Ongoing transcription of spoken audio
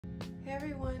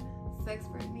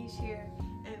Sexpert Niche here,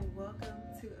 and welcome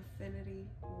to Affinity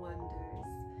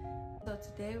Wonders. So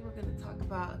today we're going to talk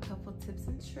about a couple tips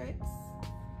and tricks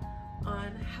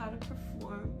on how to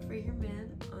perform for your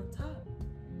men on top.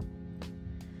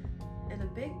 And a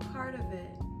big part of it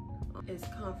is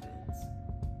confidence.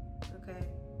 Okay?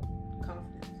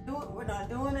 Confidence. We're not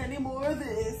doing any more of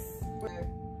this.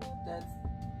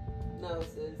 No,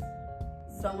 sis.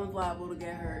 Someone's liable to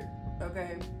get hurt.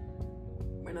 Okay?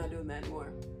 We're not doing that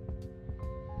anymore.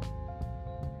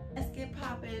 Let's get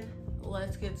popping.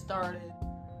 Let's get started.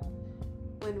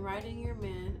 When riding your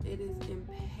man, it is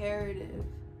imperative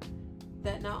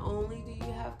that not only do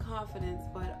you have confidence,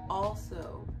 but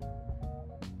also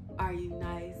are you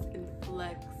nice and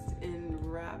flexed and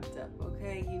wrapped up,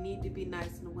 okay? You need to be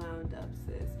nice and wound up,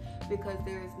 sis, because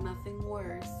there is nothing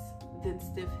worse than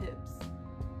stiff hips.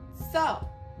 So,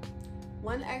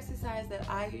 one exercise that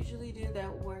I usually do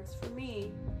that works for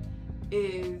me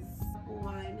is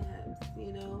wine hips,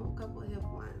 you know, a couple hip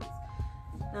wines.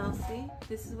 Now see,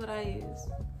 this is what I use.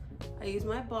 I use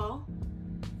my ball,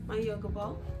 my yoga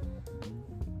ball.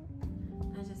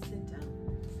 I just sit down.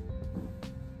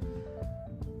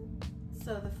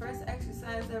 So the first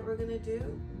exercise that we're gonna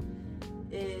do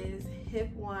is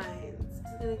hip winds.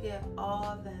 It's gonna get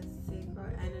all that sacral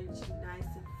energy nice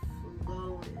and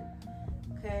flowing,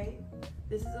 okay?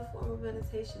 This is a form of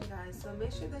meditation, guys, so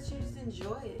make sure that you just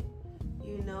enjoy it.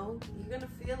 You know, you're gonna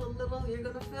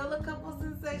feel a couple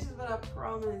sensations, but I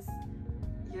promise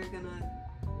you're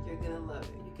gonna love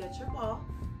it. You get your ball,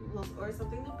 or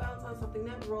something to bounce on, something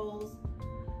that rolls,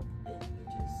 and you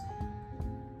just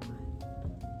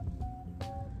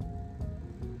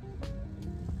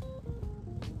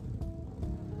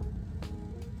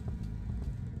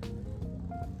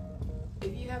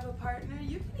if you have a partner,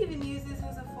 you can even use this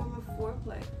as a form of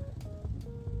foreplay.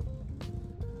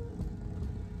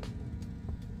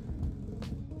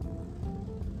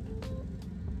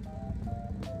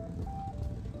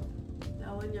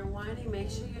 When you're winding, make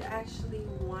sure you're actually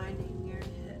winding your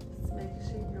hips. Make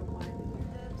sure you're winding your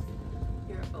hips.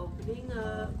 You're opening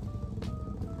up,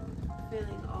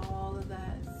 feeling all of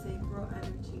that sacral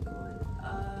energy going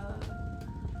up,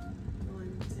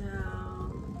 going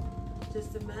down.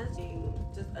 Just imagine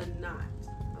just a knot,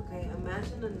 okay?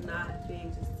 Imagine a knot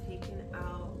being just taken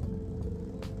out,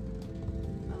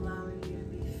 allowing you to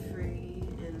be free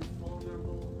and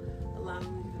vulnerable,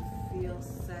 allowing you to feel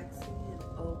sexy and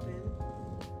open.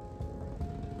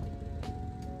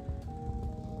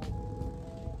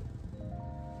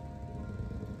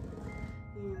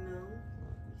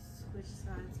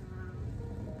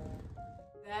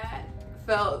 That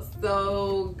felt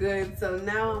so good. So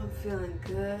now I'm feeling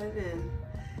good and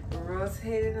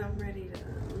rotated. I'm ready to,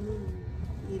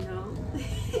 you know.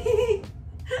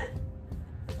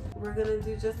 We're gonna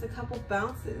do just a couple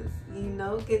bounces, you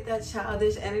know, get that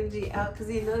childish energy out, because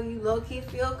you know you low-key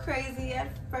feel crazy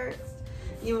at first.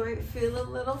 You might feel a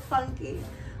little funky.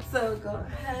 So go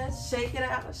ahead, shake it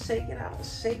out, shake it out,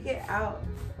 shake it out.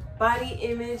 Body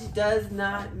image does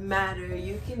not matter.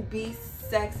 You can be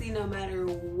sexy no matter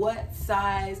what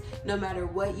size, no matter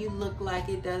what you look like.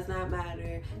 It does not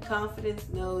matter. Confidence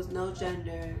knows no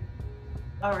gender.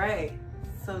 All right,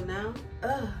 so now,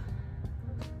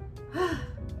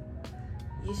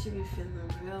 you should be feeling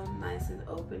real nice and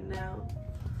open now.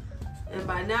 And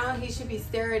by now, he should be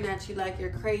staring at you like you're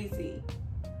crazy.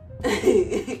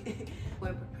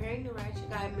 When preparing to ride your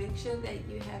guy, make sure that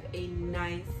you have a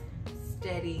nice,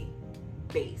 steady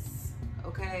base,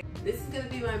 okay? This is gonna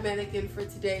be my mannequin for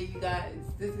today, you guys.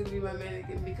 This is gonna be my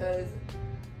mannequin because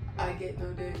I get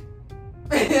no dick.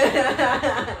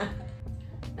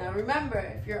 Now remember,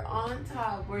 if you're on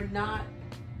top, we're not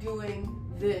doing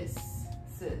this,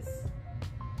 sis.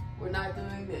 We're not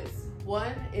doing this.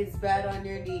 One, it's bad on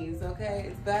your knees, okay?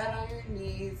 It's bad on your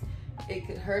knees. It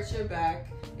could hurt your back.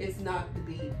 It's not the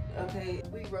beat, okay?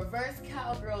 We reverse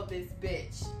cowgirl this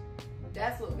bitch.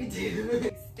 That's what we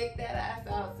do. Stick that ass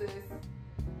out, sis.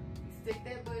 Stick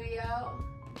that booty out.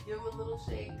 Give him a little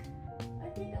shake.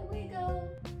 I need a wiggle.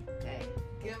 Okay,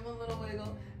 give him a little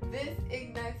wiggle. This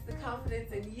ignites the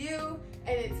confidence in you,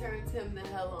 and it turns him the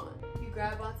hell on. You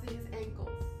grab onto his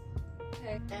ankles,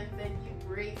 okay, and then you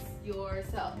brace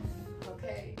yourself.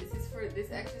 Okay, this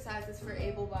exercise is for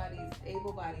able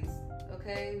bodies,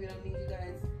 okay? We don't need you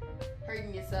guys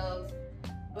hurting yourselves.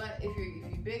 But if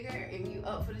you're bigger and you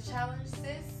up for the challenge,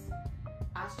 sis,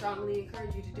 I strongly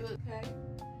encourage you to do it, okay?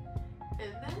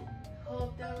 And then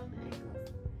hold down the ankles.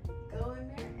 Go in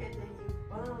there and then you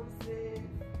bounce it.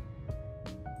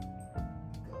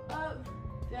 Go up,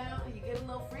 down, you get a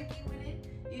little freaky with it.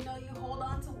 You know, you hold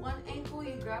on to one ankle,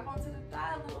 you grab onto the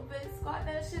thigh a little bit, squat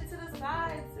that shit to the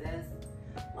side, sis.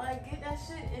 Like, get that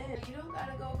shit in. You don't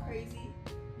gotta go crazy.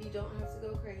 You don't have to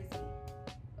go crazy,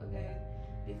 okay?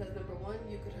 Because number one,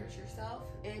 you could hurt yourself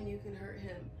and you can hurt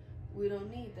him. We don't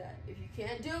need that. If you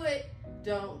can't do it,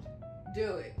 don't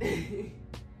do it.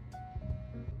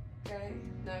 Okay?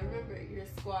 Now remember, you're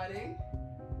squatting,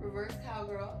 reverse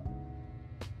cowgirl.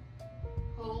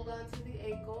 Hold on to the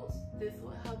ankles. This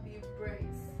will help you brace,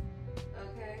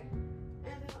 okay? And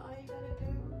then all you gotta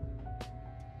do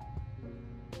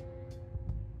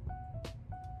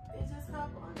is just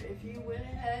hop on it. If you went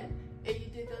ahead and you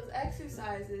did those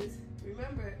exercises,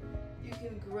 remember, you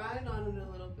can grind on it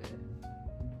a little bit,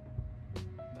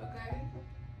 okay?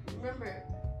 Remember,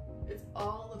 it's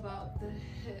all about the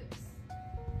hips.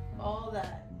 All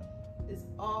that is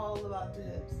all about the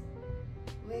hips.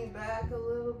 Lean back a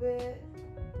little bit.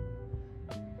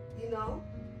 You know,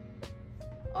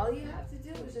 all you have to do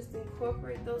is just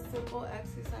incorporate those simple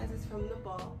exercises from the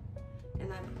ball,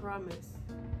 and I promise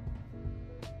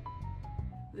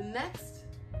the next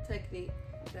technique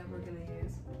that we're gonna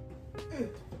use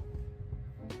is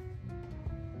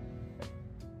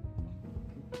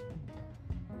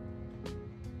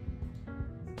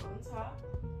on top.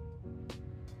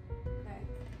 Okay.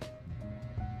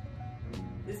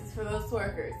 This is for those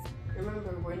twerkers.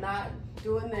 Remember, we're not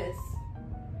doing this.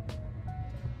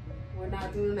 We're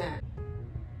not doing that.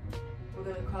 We're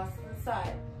gonna cross to the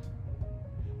side.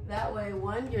 That way,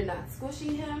 one, you're not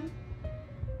squishing him,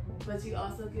 but you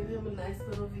also give him a nice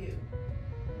little view.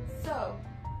 So,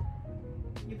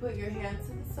 you put your hands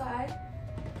to the side,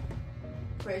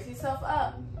 brace yourself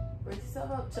up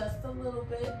just a little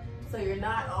bit, so you're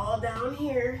not all down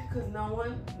here, because no,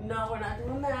 we're not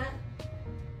doing that.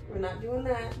 We're not doing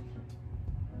that.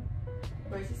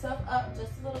 Brace yourself up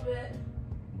just a little bit,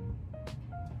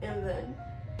 and then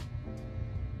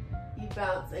you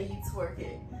bounce and you twerk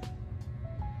it.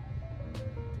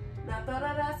 Now throw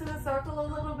that ass in a circle a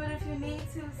little bit if you need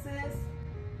to, sis.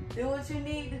 Do what you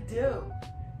need to do.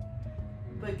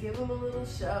 But give them a little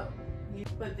show.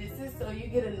 But this is so you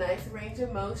get a nice range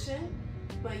of motion,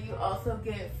 but you also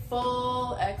get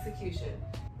full execution.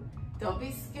 Don't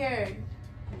be scared.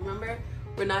 Remember,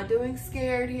 we're not doing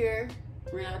scared here.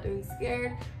 We're not doing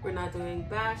scared. We're not doing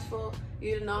bashful.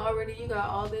 You know already you got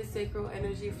all this sacral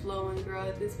energy flowing, girl.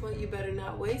 At this point, you better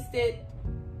not waste it.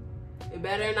 You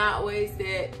better not waste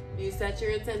it. You set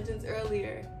your intentions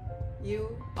earlier.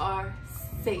 You are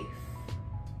safe.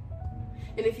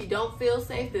 And if you don't feel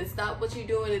safe, then stop what you're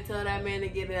doing and tell that man to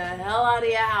get the hell out of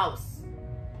your house.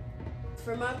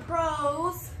 For my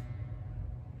pros,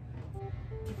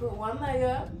 you put one leg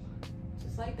up,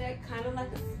 just like that, kind of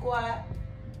like a squat.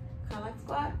 Kind of like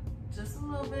squat, just a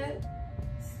little bit.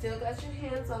 Still got your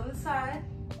hands on the side.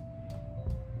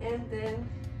 And then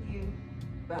you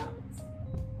bounce.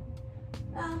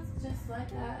 Bounce just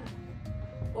like that.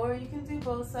 Or you can do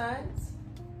both sides.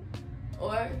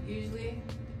 Or usually,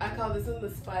 I call this one the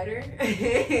spider.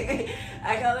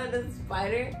 I call it the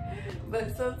spider.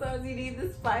 But sometimes you need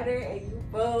the spider and you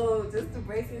boom, just to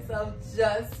brace yourself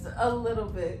just a little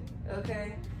bit,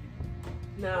 okay?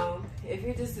 Now, if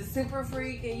you're just a super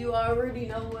freak and you already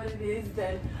know what it is,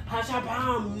 then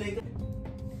ha-sha-bam, nigga.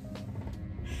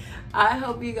 I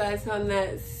hope you guys found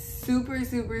that super,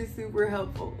 super, super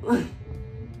helpful.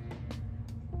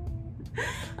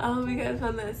 I hope you guys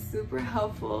found that super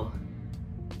helpful.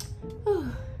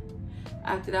 Whew.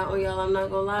 After that one, y'all, I'm not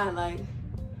gonna lie, like,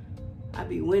 I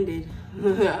be winded.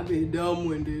 I be dumb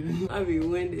winded. I be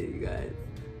winded, you guys.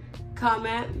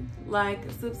 Comment, like,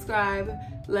 subscribe.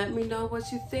 Let me know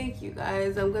what you think, you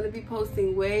guys. I'm gonna be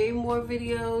posting way more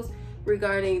videos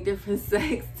regarding different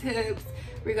sex tips,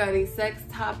 regarding sex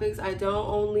topics. I don't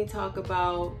only talk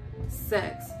about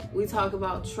sex. We talk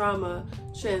about trauma,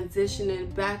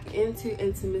 transitioning back into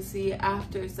intimacy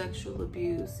after sexual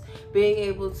abuse, being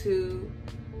able to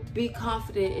be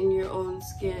confident in your own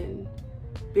skin,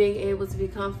 being able to be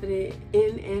confident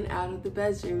in and out of the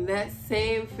bedroom. That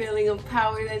same feeling of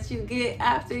power that you get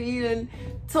after you done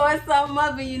tore something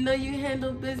up and you know you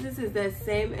handle business is that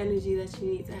same energy that you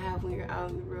need to have when you're out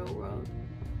in the real world.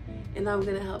 And I'm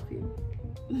gonna help you.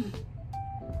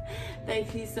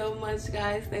 Thank you so much,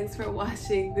 guys. Thanks for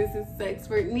watching. This is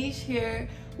Sexpert Niche here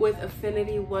with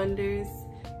Affinity Wonders.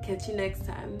 Catch you next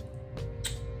time.